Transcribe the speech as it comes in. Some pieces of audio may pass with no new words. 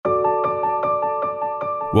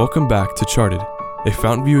Welcome back to Charted, a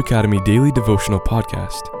Fountain View Academy daily devotional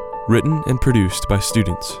podcast, written and produced by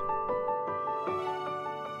students.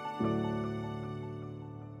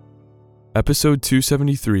 Episode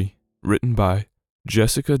 273, written by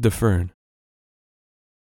Jessica DeFern.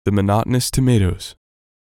 The Monotonous Tomatoes.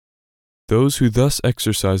 Those who thus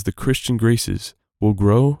exercise the Christian graces will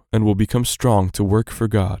grow and will become strong to work for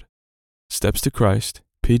God. Steps to Christ,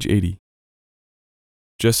 page 80.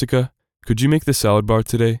 Jessica, could you make the salad bar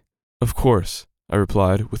today? Of course, I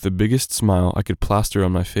replied with the biggest smile I could plaster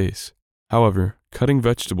on my face. However, cutting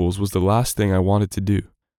vegetables was the last thing I wanted to do.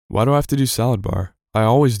 Why do I have to do salad bar? I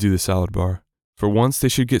always do the salad bar. For once, they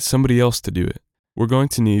should get somebody else to do it. We're going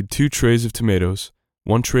to need 2 trays of tomatoes,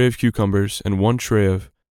 1 tray of cucumbers, and 1 tray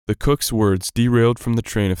of... The cook's words derailed from the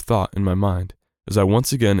train of thought in my mind, as I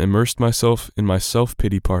once again immersed myself in my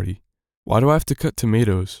self-pity party. Why do I have to cut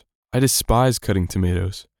tomatoes? I despise cutting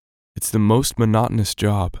tomatoes. It's the most monotonous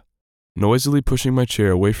job. Noisily pushing my chair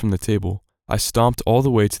away from the table, I stomped all the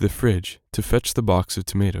way to the fridge to fetch the box of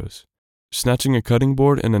tomatoes. Snatching a cutting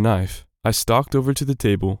board and a knife, I stalked over to the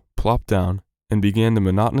table, plopped down, and began the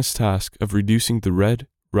monotonous task of reducing the red,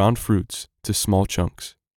 round fruits to small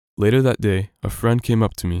chunks. Later that day, a friend came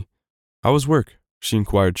up to me. "How was work?" she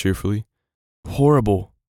inquired cheerfully.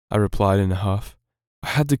 "Horrible," I replied in a huff. "I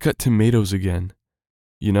had to cut tomatoes again."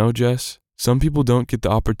 "You know, Jess, some people don't get the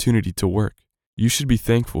opportunity to work. You should be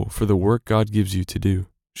thankful for the work God gives you to do,"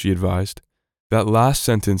 she advised. That last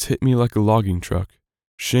sentence hit me like a logging truck.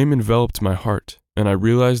 Shame enveloped my heart, and I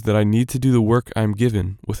realized that I need to do the work I am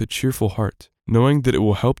given with a cheerful heart, knowing that it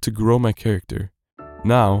will help to grow my character.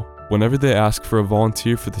 Now, whenever they ask for a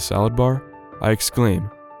volunteer for the salad bar, I exclaim,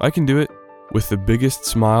 "I can do it," with the biggest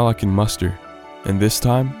smile I can muster. And this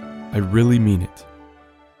time, I really mean it.